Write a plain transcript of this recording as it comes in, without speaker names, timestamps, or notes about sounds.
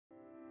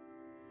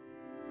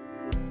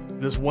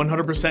This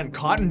 100%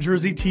 cotton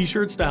jersey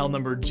t-shirt style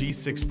number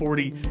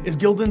G640 is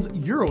Gildan's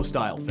Euro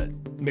style fit.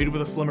 Made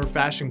with a slimmer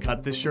fashion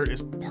cut, this shirt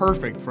is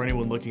perfect for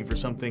anyone looking for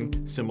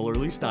something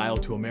similarly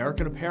styled to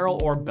American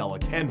Apparel or Bella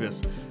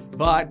Canvas,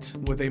 but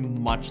with a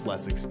much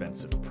less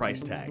expensive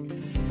price tag.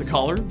 The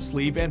collar,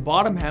 sleeve, and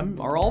bottom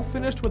hem are all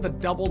finished with a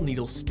double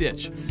needle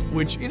stitch,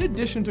 which in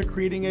addition to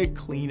creating a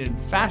clean and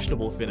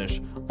fashionable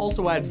finish,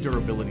 also adds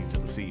durability to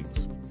the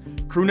seams.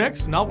 Crew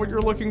necks, not what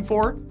you're looking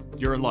for?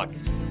 You're in luck.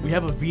 We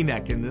have a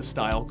V-neck in this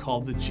style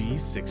called the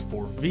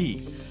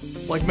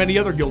G64V. Like many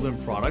other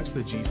Gildan products,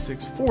 the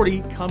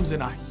G640 comes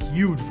in a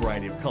huge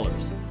variety of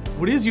colors.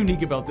 What is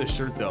unique about this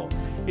shirt though,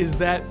 is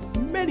that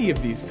many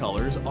of these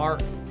colors are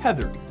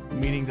heathered,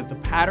 meaning that the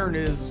pattern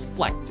is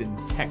flecked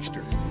and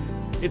textured.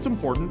 It's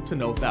important to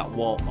note that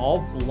while all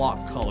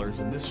block colors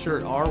in this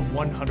shirt are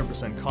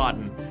 100%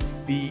 cotton,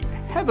 the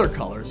heather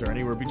colors are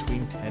anywhere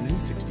between 10 and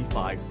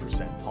 65%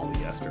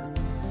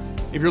 polyester.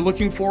 If you're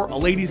looking for a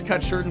ladies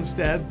cut shirt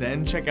instead,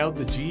 then check out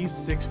the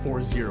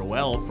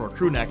G640L for a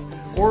crew neck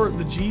or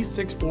the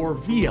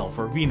G64VL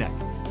for a V-neck.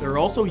 There are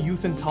also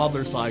youth and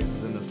toddler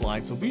sizes in this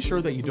line, so be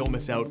sure that you don't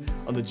miss out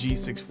on the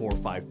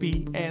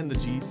G645B and the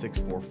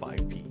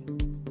G645P.